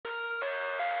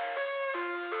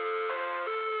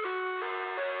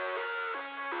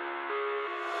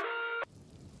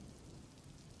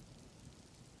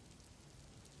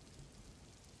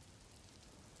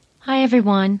Hi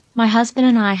everyone, my husband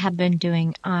and I have been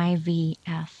doing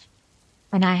IVF,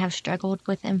 and I have struggled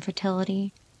with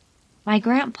infertility. My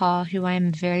grandpa, who I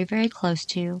am very, very close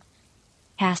to,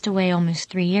 passed away almost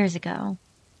 3 years ago,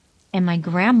 and my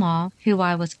grandma, who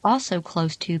I was also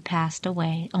close to, passed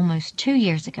away almost 2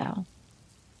 years ago.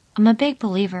 I'm a big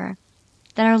believer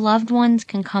that our loved ones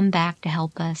can come back to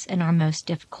help us in our most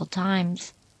difficult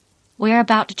times. We are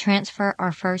about to transfer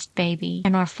our first baby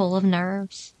and are full of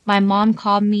nerves. My mom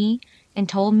called me and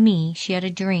told me she had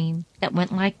a dream that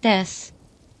went like this.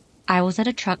 I was at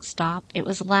a truck stop. It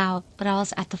was loud, but I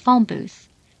was at the phone booth.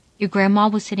 Your grandma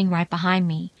was sitting right behind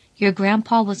me. Your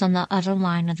grandpa was on the other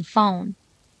line of the phone.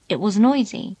 It was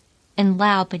noisy and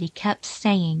loud, but he kept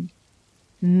saying,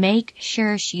 "Make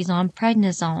sure she's on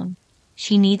prednisone.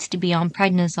 She needs to be on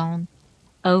prednisone,"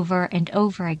 over and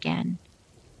over again.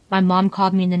 My mom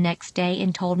called me the next day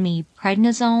and told me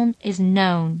prednisone is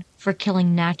known for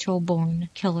killing natural-born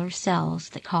killer cells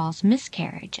that cause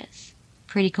miscarriages.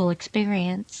 Pretty cool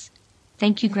experience.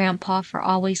 Thank you, Grandpa, for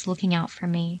always looking out for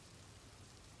me.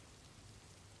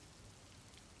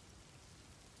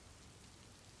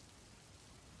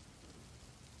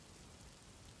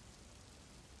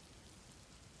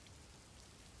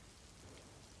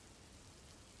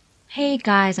 Hey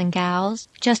guys and gals,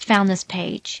 just found this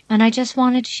page, and I just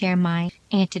wanted to share my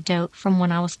anecdote from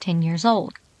when I was 10 years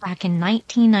old, back in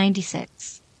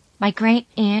 1996. My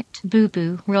great-aunt Boo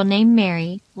Boo, real name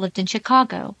Mary, lived in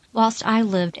Chicago, whilst I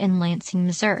lived in Lansing,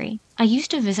 Missouri. I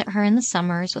used to visit her in the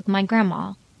summers with my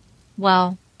grandma.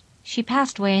 Well, she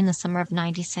passed away in the summer of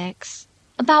 96.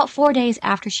 About 4 days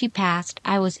after she passed,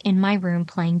 I was in my room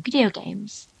playing video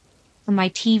games, and my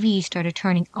TV started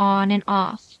turning on and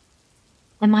off,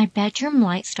 and my bedroom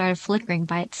light started flickering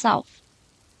by itself.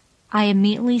 I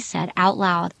immediately said out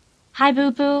loud, "Hi,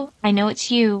 Boo Boo, I know it's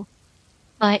you,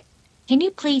 but can you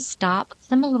please stop?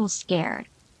 'Cause I'm a little scared."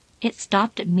 It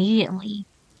stopped immediately.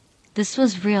 This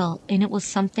was real, and it was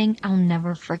something I'll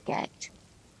never forget.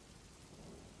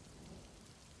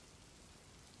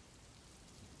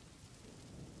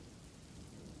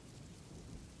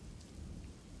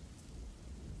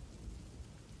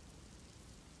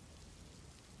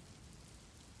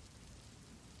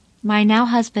 My now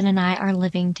husband and I are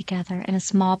living together in a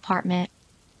small apartment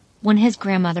when his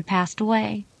grandmother passed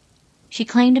away. She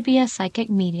claimed to be a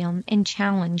psychic medium and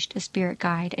challenged a spirit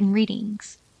guide in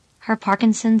readings. Her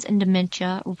Parkinson's and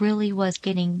dementia really was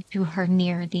getting to her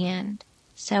near the end,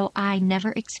 so I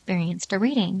never experienced a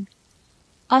reading.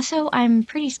 Also, I'm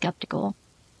pretty skeptical.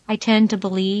 I tend to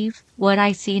believe what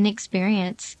I see and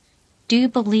experience. Do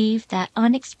believe that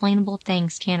unexplainable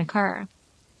things can occur.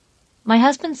 My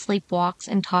husband sleepwalks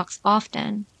and talks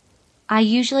often. I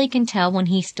usually can tell when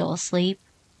he's still asleep.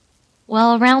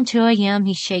 Well, around 2 a.m.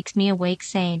 he shakes me awake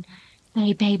saying,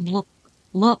 "Hey, babe,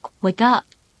 look, wake up."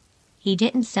 He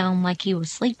didn't sound like he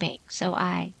was sleeping, so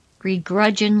I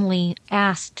begrudgingly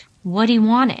asked what he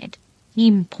wanted.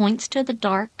 He points to the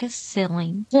darkest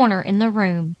ceiling corner in the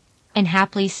room and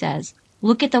happily says,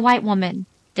 "Look at the white woman."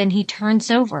 Then he turns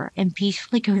over and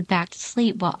peacefully goes back to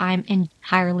sleep while I'm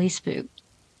entirely spooked.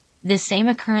 This same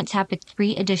occurrence happened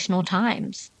 3 additional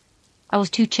times. I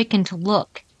was too chicken to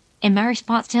look, and my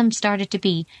response to him started to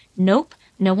be, "Nope,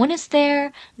 no one is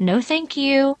there, no thank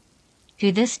you."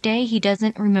 To this day, he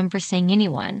doesn't remember seeing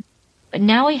anyone. But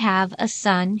now we have a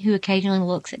son who occasionally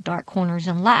looks at dark corners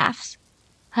and laughs.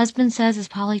 Husband says it's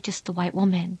probably just the white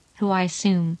woman, who I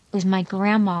assume is my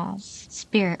grandma's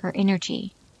spirit or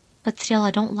energy. But still, I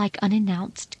don't like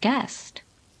unannounced guests.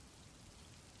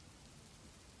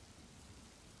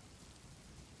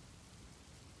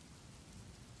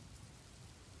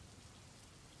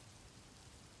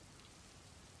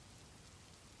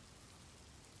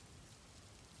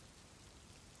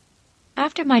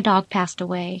 After my dog passed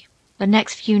away, the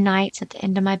next few nights at the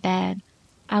end of my bed,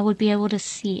 I would be able to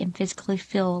see and physically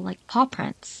feel like paw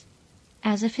prints,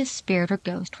 as if his spirit or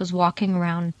ghost was walking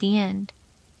around at the end,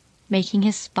 making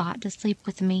his spot to sleep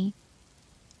with me.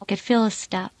 I could feel his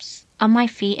steps on my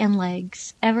feet and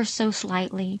legs, ever so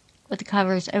slightly, with the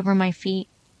covers over my feet.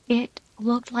 It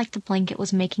looked like the blanket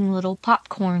was making little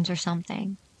popcorns or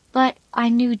something, but I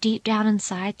knew deep down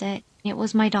inside that it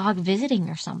was my dog visiting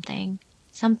or something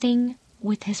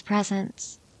with his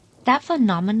presence. That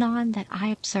phenomenon that I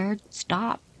observed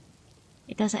stopped.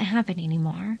 It doesn't happen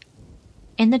anymore.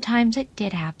 In the times it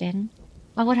did happen,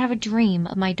 I would have a dream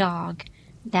of my dog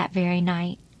that very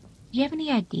night. Do you have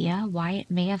any idea why it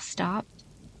may have stopped?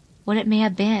 What it may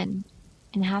have been?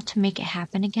 And how to make it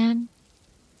happen again?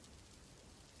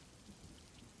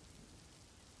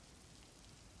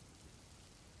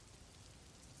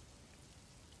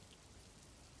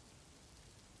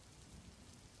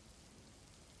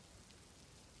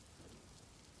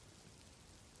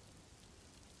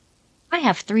 I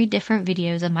have 3 different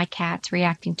videos of my cats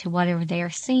reacting to whatever they are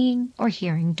seeing or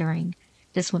hearing during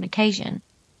this one occasion.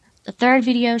 The 3rd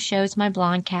video shows my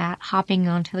blonde cat hopping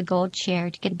onto the gold chair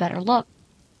to get a better look.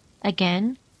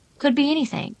 Again, could be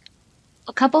anything.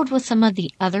 But coupled with some of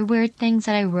the other weird things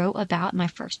that I wrote about in my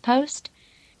first post,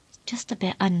 it's just a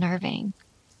bit unnerving.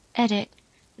 Edit.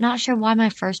 Not sure why my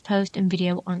first post and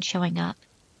video aren't showing up.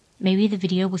 Maybe the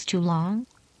video was too long?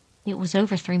 It was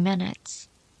over 3 minutes.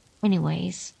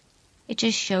 Anyways, it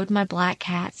just showed my black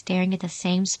cat staring at the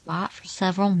same spot for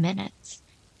several minutes,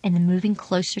 and then moving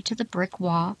closer to the brick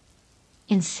wall,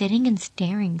 and sitting and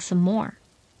staring some more.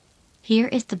 Here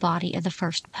is the body of the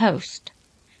first post.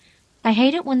 I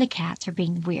hate it when the cats are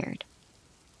being weird.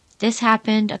 This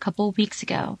happened a couple of weeks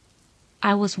ago.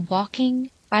 I was walking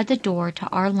by the door to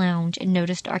our lounge and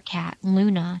noticed our cat,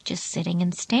 Luna, just sitting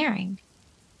and staring.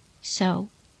 So,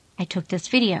 I took this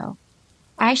video.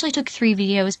 I actually took 3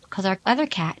 videos because our other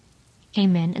cat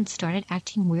came in and started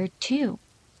acting weird too.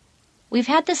 We've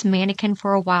had this mannequin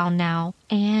for a while now,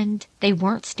 and they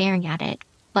weren't staring at it,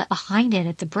 but behind it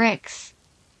at the bricks.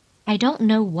 I don't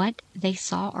know what they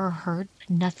saw or heard, but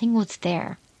nothing was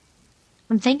there.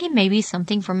 I'm thinking maybe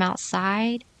something from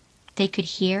outside they could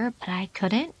hear, but I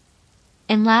couldn't.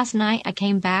 And last night I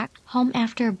came back home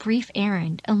after a brief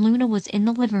errand, and Luna was in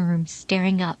the living room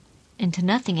staring up into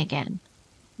nothing again,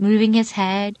 moving his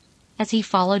head as he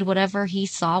followed whatever he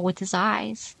saw with his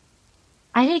eyes.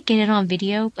 I did get it on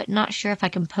video, but not sure if I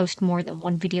can post more than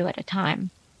 1 video at a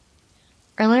time.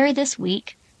 Earlier this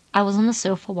week, I was on the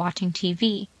sofa watching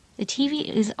TV. The TV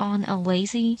is on a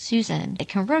Lazy Susan. It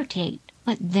can rotate.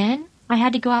 But then I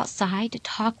had to go outside to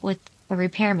talk with a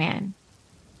repairman.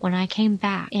 When I came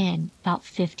back in about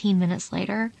 15 minutes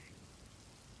later,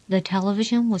 the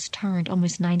television was turned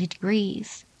almost 90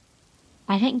 degrees.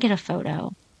 I didn't get a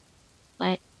photo,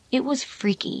 but it was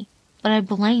freaky. But I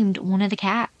blamed one of the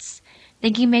cats,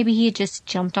 thinking maybe he had just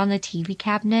jumped on the TV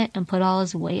cabinet and put all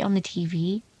his weight on the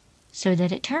TV so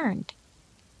that it turned.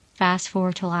 Fast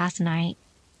forward to last night.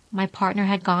 My partner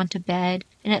had gone to bed,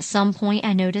 and at some point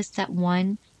I noticed that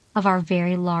one of our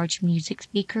very large music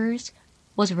speakers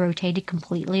was rotated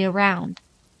completely around.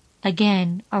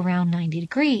 Again, around 90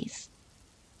 degrees.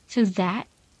 So that,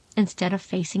 instead of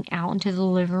facing out into the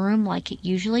living room like it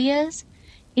usually is,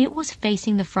 it was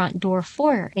facing the front door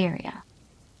foyer area.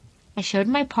 I showed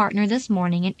my partner this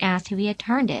morning and asked if he had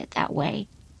turned it that way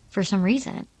for some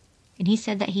reason, and he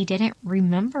said that he didn't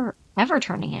remember ever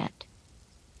turning it.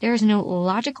 There is no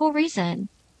logical reason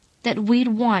that we'd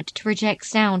want to project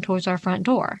sound towards our front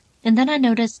door. And then I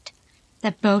noticed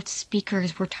that both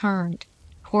speakers were turned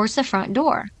towards the front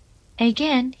door.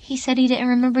 Again, he said he didn't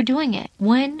remember doing it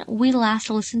when we last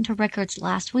listened to records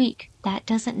last week. That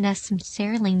doesn't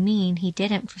necessarily mean he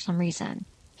didn't for some reason.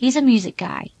 He's a music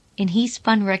guy, and he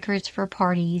spun records for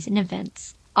parties and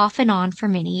events, off and on for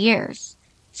many years.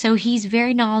 So he's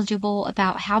very knowledgeable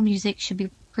about how music should be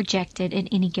projected in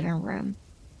any given room.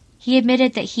 He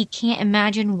admitted that he can't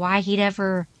imagine why he'd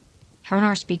ever turn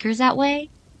our speakers that way.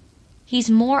 He's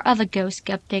more of a ghost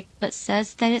skeptic, but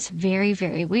says that it's very,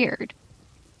 very weird.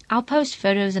 I'll post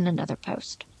photos in another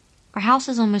post. Our house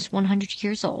is almost 100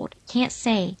 years old. Can't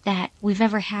say that we've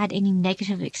ever had any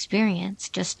negative experience,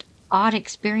 just odd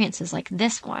experiences like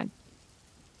this one.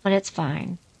 But it's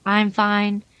fine. I'm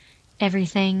fine.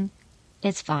 Everything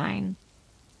is fine.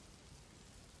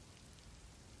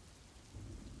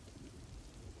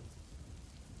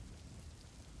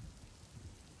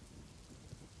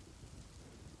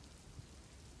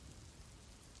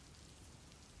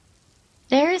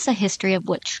 There is a history of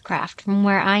witchcraft from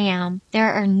where I am.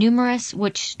 There are numerous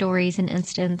witch stories and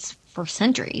incidents for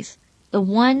centuries. The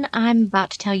one I'm about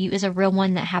to tell you is a real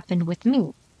one that happened with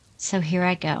me. So here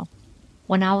I go.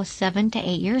 When I was 7 to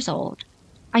 8 years old,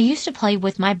 I used to play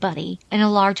with my buddy in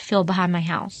a large field behind my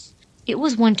house. It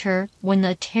was winter when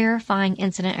the terrifying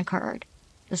incident occurred.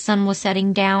 The sun was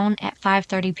setting down at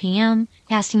 5:30 p.m.,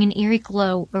 casting an eerie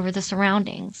glow over the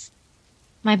surroundings.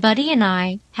 My buddy and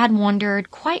I had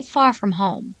wandered quite far from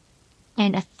home,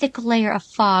 and a thick layer of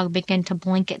fog began to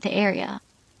blanket the area.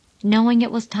 Knowing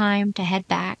it was time to head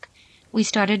back, we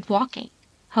started walking,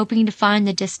 hoping to find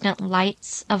the distant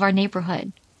lights of our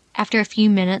neighborhood. After a few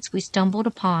minutes, we stumbled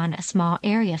upon a small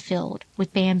area filled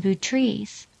with bamboo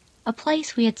trees, a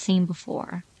place we had seen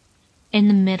before. In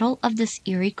the middle of this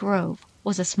eerie grove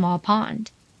was a small pond.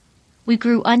 We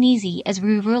grew uneasy as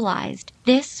we realized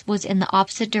this was in the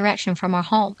opposite direction from our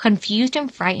home. Confused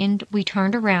and frightened, we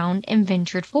turned around and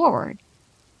ventured forward,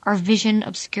 our vision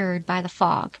obscured by the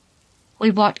fog. We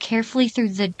walked carefully through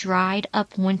the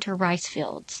dried-up winter rice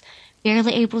fields,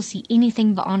 barely able to see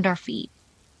anything beyond our feet.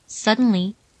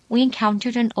 Suddenly, we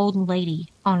encountered an old lady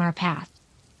on our path.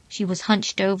 She was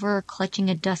hunched over, clutching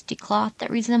a dusty cloth that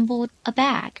resembled a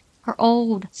bag. Her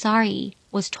old sari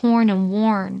was torn and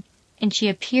worn, and she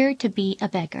appeared to be a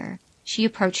beggar. She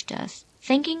approached us,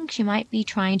 thinking she might be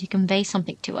trying to convey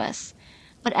something to us,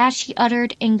 but as she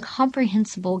uttered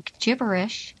incomprehensible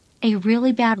gibberish, a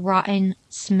really bad rotten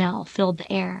smell filled the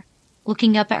air.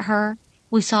 Looking up at her,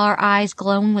 we saw her eyes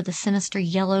glowing with a sinister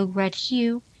yellow-red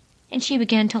hue, and she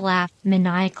began to laugh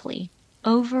maniacally.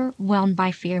 Overwhelmed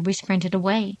by fear, we sprinted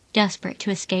away, desperate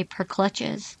to escape her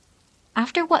clutches.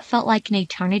 After what felt like an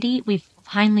eternity, we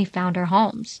finally found our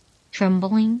homes.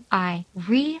 Trembling, I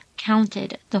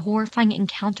recounted the horrifying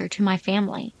encounter to my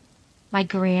family. My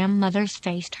grandmother's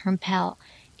face turned pale,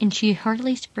 and she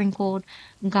hurriedly sprinkled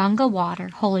Ganga water,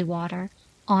 holy water,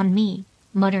 on me,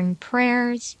 muttering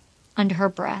prayers under her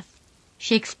breath.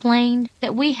 She explained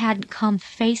that we had come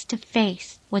face to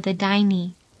face with a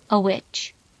daini, a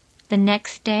witch. The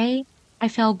next day, I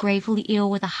fell gravely ill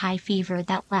with a high fever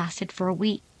that lasted for a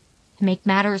week. To make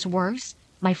matters worse,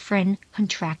 my friend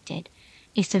contracted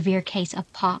a severe case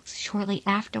of pox shortly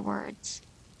afterwards.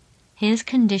 His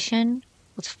condition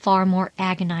was far more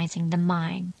agonizing than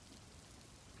mine.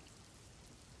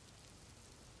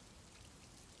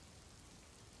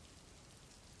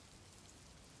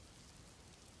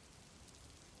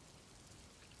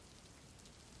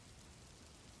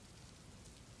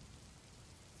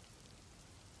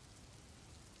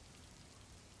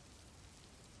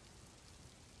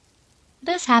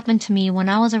 This happened to me when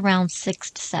I was around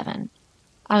 6 to 7.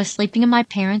 I was sleeping in my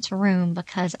parents' room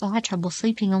because I had trouble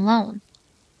sleeping alone.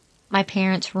 My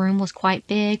parents' room was quite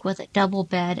big, with a double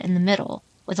bed in the middle,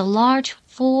 with a large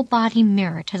full-body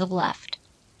mirror to the left.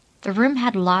 The room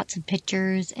had lots of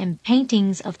pictures and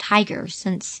paintings of tigers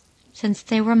since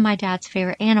they were my dad's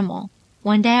favorite animal.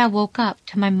 One day I woke up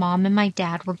to my mom and my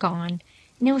dad were gone,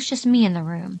 and it was just me in the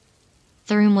room.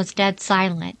 The room was dead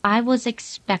silent. I was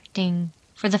expecting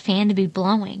for the fan to be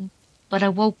blowing, but I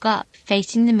woke up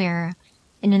facing the mirror,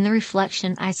 and in the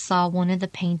reflection I saw one of the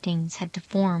paintings had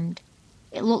deformed.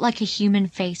 It looked like a human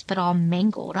face, but all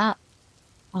mangled up.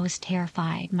 I was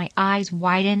terrified. My eyes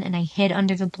widened, and I hid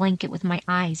under the blanket with my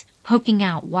eyes poking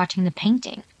out, watching the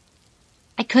painting.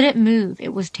 I couldn't move.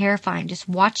 It was terrifying, just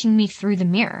watching me through the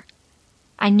mirror.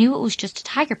 I knew it was just a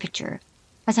tiger picture,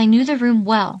 as I knew the room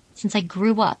well since I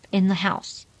grew up in the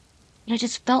house. But I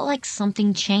just felt like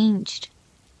something changed.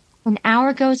 An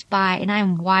hour goes by, and I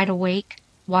am wide awake,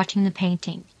 watching the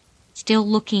painting, still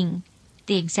looking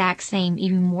the exact same,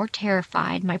 even more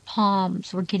terrified. My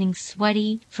palms were getting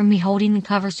sweaty from me holding the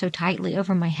cover so tightly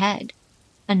over my head.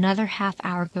 Another half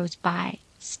hour goes by,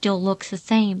 still looks the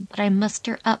same, but I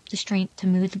muster up the strength to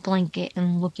move the blanket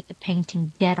and look at the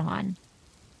painting dead on.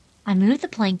 I move the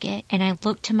blanket, and I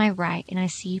look to my right, and I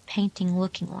see a painting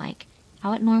looking like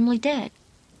how it normally did.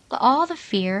 But all the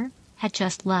fear had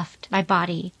just left my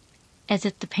body, as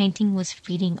if the painting was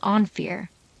feeding on fear.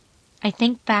 I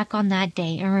think back on that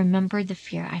day and remember the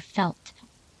fear I felt.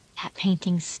 That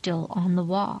painting's still on the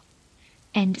wall.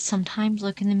 And sometimes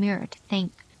look in the mirror to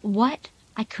think what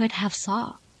I could have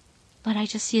saw. But I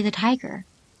just see the tiger.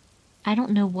 I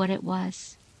don't know what it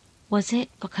was. Was it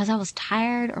because I was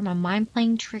tired or my mind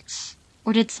playing tricks?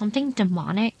 Or did something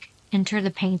demonic enter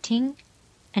the painting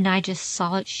and I just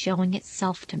saw it showing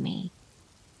itself to me?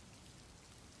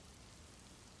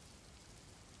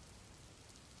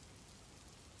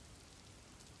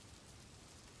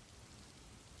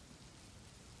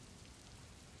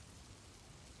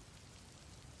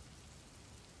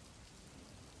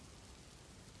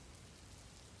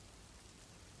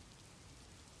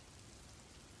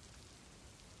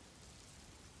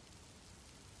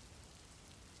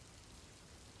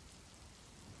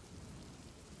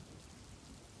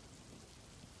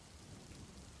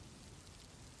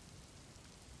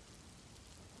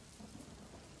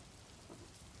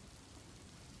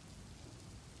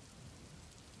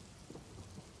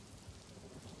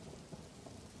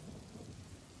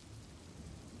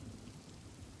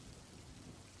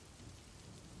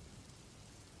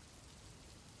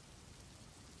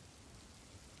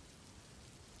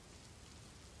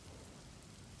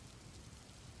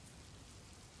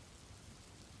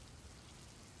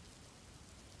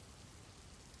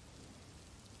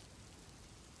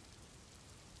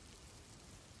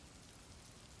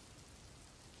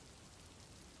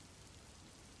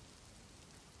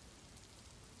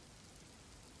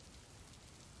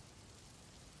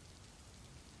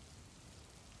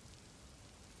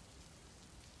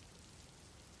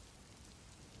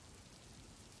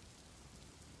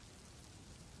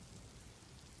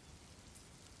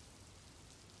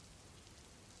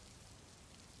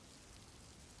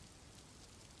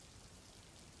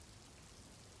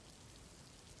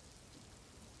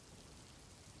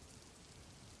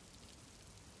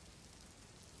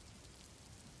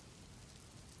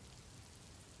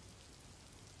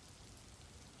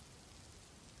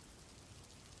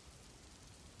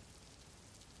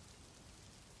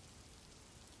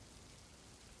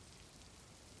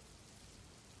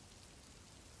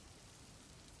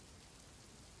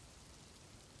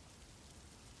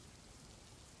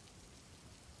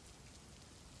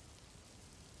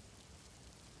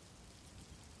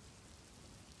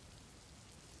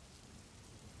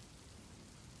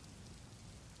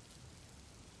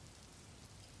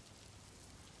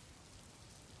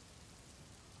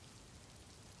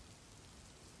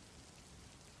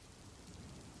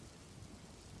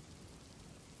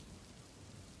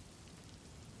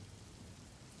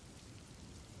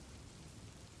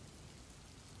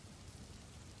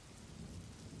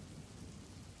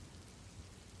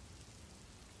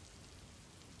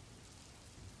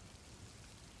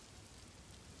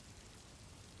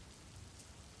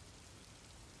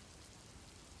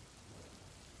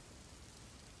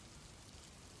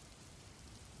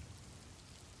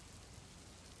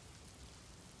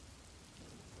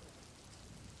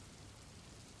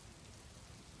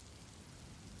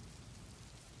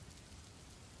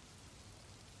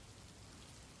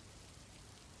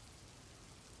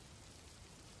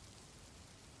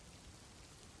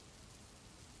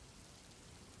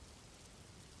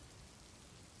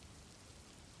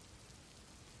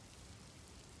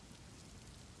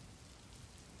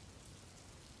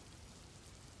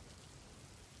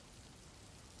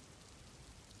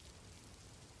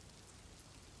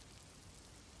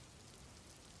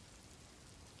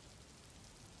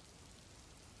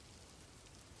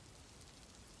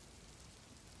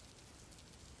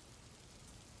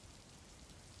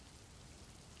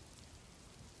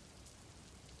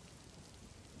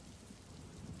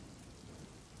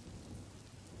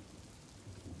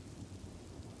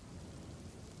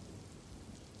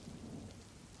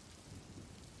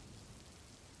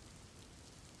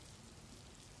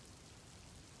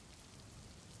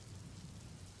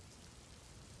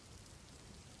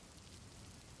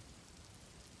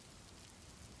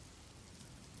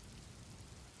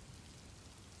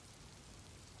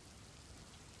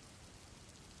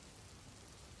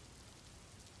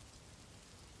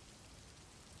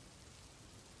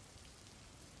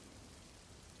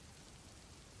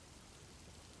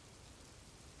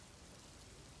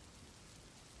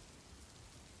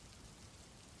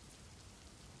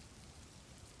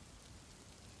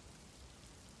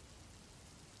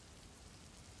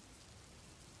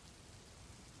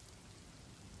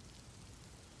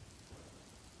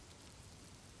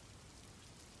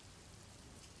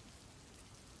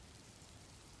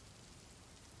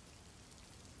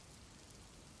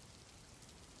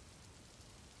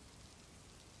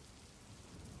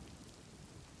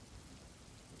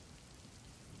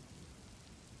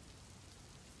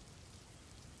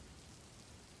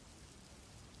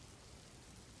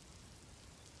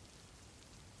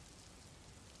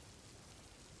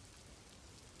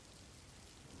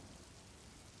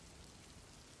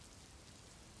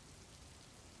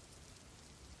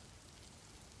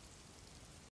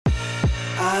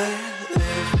 I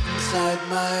live inside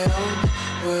my own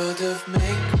world of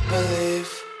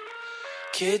make-believe.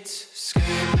 Kids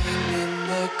screaming in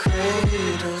the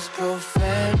cradles,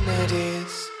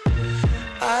 profanities.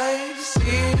 I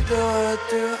see the world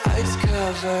through ice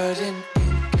covered in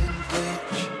ink and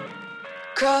bleach.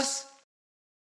 Cross